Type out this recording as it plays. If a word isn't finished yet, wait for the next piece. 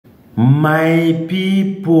My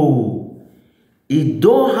people, it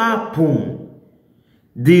don't happen.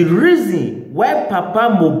 The reason why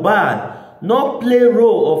Papa Mohbad not play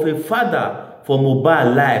role of a father for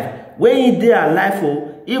Mohbad life, when he dey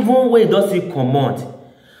alive, even when he doesn't come out,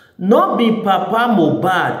 not be Papa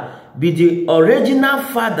Mohbad be the original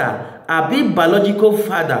father, abi biological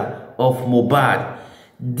father of Mohbad.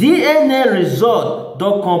 DNA result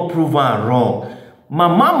don't come prove am wrong.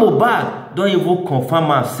 Mama Mohbad don't even confirm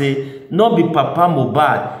and say not be Papa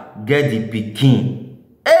Mohbad get the pikin.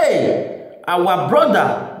 Hey, our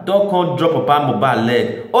brother don't come drop Papa Mohbad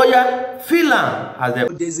leg. Oh yeah, feel am as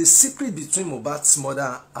a... There's a secret between Mohbad's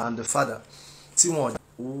mother and the father.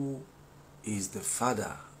 Who is the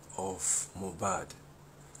father of Mohbad?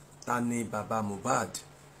 Tani Baba Mohbad.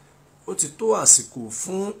 Ó ti tó àsìkò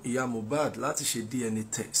fún ìyá Mohbad láti ṣe DNA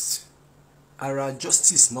test. Ara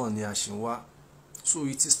justice náà ni a ṣì ń wá. So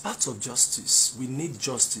it is part of justice. We need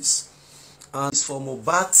justice. And it's for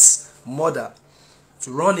Mohbad's mother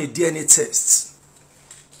to run a DNA test.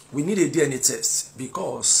 We need a DNA test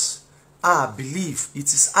because I believe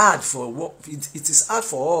it is hard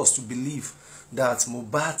for us to believe that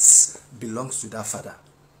Mohbad belongs to that father.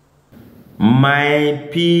 My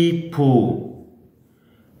people,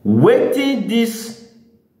 wetin this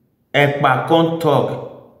Ekpa come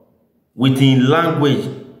talk with in language,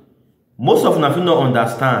 most of them don't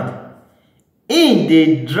understand. In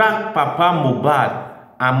they drag Papa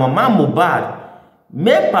Mohbad and Mama Mohbad,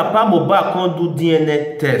 make Papa Mohbad come do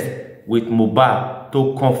DNA test with Mohbad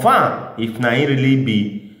to confirm if na he really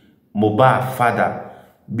be Mohbad father,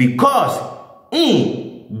 because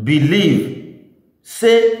he believe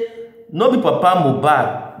say no be Papa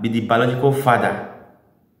Mohbad be the biological father.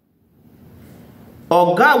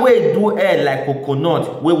 Oga wey do hair like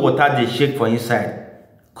coconut wey water dey shake for inside.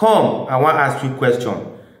 Come, I want to ask you a question,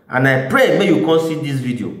 and I pray may you come see this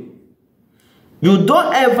video. You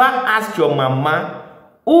don't ever ask your mama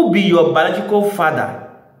who be your biological father.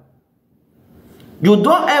 You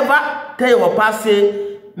don't ever tell your papa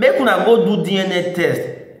say make una go do DNA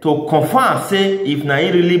test to confirm say if na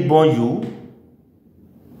he really born you.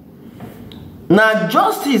 Now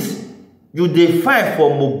justice you define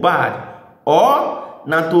for Mohbad, or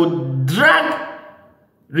na to drag,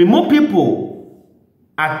 remove people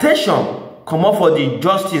attention come up for the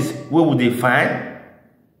justice wey we dey find.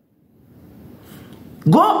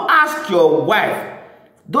 Go ask your wife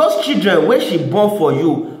those children wey she born for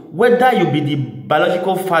you, whether you be the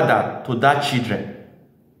biological father to that children.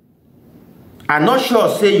 I'm not sure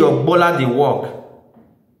say your bola dey work,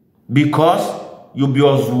 because you be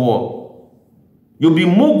Ozuo, you be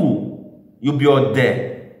Mugu, you be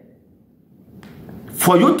Ode.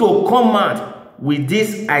 For you to come out with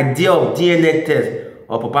this idea of DNA test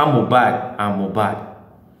of Papa Mohbad and Mohbad,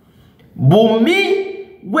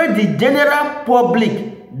 Bumi, where the general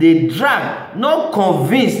public they drag, not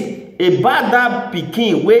convinced about that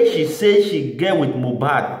pikin where she say she get with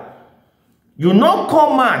Mohbad. You not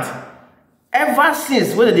come out ever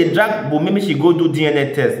since when they drag Bumi make she go do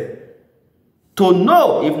DNA test to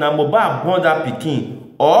know if na Mohbad born that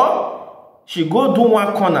pikin, or she go do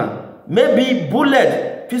one corner, maybe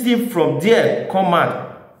bullet visit from there come out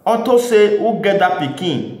auto say who get that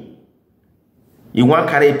pikin. You want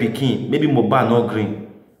carry pikin, maybe Mohbad not green.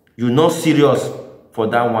 You not serious for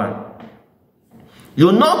that one.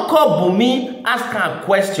 You not call Bumi ask her a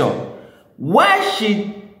question why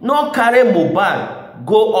she not carry Mohbad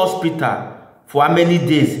go hospital for how many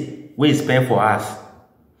days we spend for us.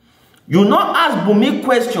 You not ask Bumi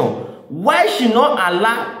question why she not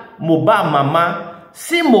allow Mohbad mama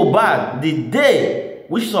see Mohbad the day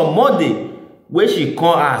which some Monday where she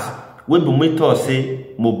call us, when Bumi talk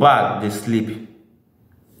say Mohbad they sleep.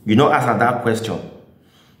 You not ask her that question.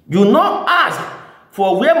 You not ask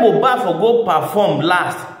for where Mohbad for go perform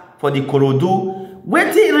last for the Korodu. What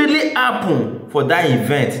it really happen for that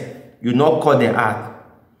event? You not call them out.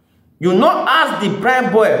 You not ask the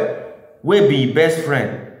prime boy where be best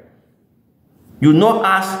friend. You not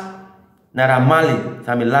ask Naira Marley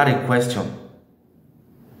Tamilari question.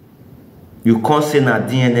 You can't say na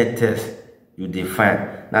DNA test you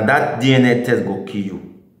define. Now that DNA test go kill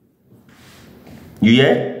you. You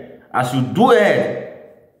hear? As you do it,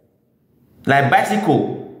 like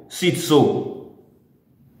bicycle, sit so,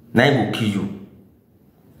 now it go kill you.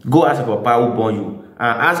 Go ask your papa who born you,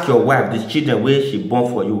 and ask your wife, the children where she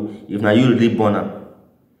born for you, if now you really born her.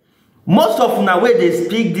 Most of them where they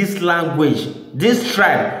speak this language, this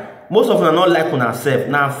tribe, most of them not like on herself.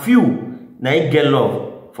 Now few, now they get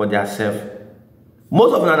love for their self.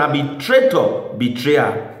 Most of them are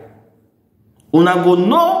betrayer. Una go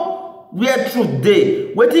know where truth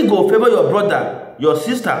dey. Wetin go favor your brother, your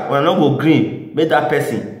sister will not go green, make that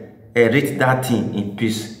person read that thing in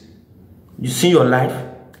peace. You see your life,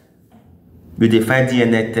 you define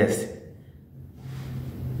DNA test.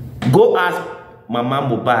 Go ask Mama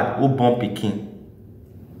Mohbad who born pikin.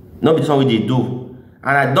 Not be something they do.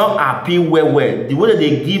 And I don't appeal well. The way that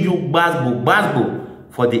they give you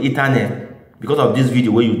basbo for the internet because of this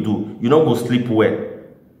video where you do, you don't go sleep well.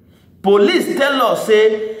 Police tell us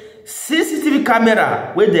say CCTV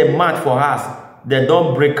camera where they mount for us, they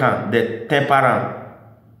don't break am, they temper am.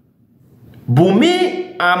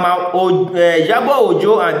 Bumi and Yabo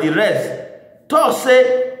Ojo and the rest talk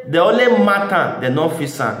say they only matter, they don't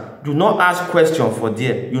fix am. Do not ask question for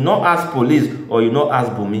there. You not ask police or you not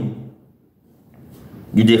ask Bumi.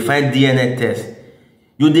 You define DNA test.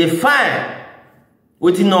 You define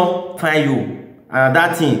what you not find you, and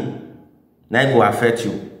that thing now go affect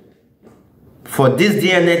you. For this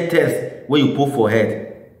DNA test where you put for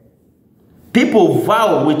head, people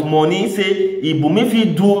vow with money say if Bumi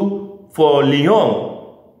fit do for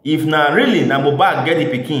Leon, if na really na Mohbad get the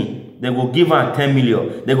pikin, they go give am 10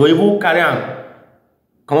 million. They go even carry am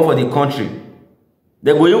come out for the country.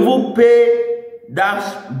 They go even pay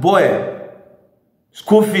that boy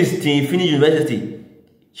school fees till he finish university.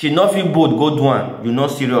 She not fit both go do one. You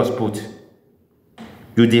not serious put.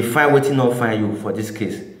 You define wetin not find you for this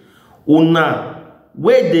case. Una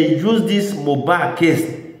where they use this Mohbad case,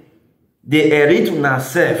 they enrich una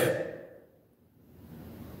self.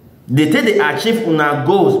 They take they achieve una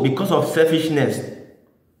goals because of selfishness.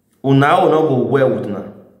 Una will not go well with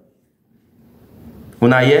una.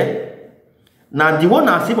 Una hear? Now the one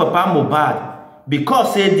I see Papa Mohbad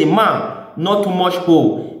because say the man not too much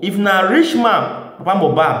hope. If na rich man, Papa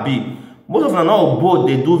Mohbad be. Most of them not both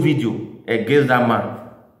they do video against that man.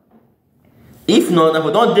 If not, if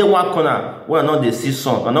we don't day one corner, we are not they see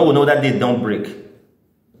sun, and now we know that they don't break.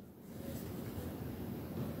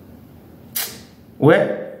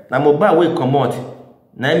 Well, now Mohbad will come out.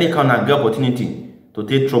 Now make a good opportunity to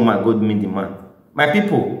take trauma and go meet the man. My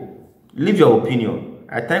people, leave your opinion.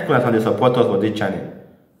 I thank you for the supporters for this channel.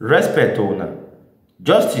 Respect to una.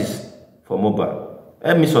 Justice for Mohbad.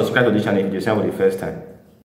 Help me subscribe to this channel if you see for the first time.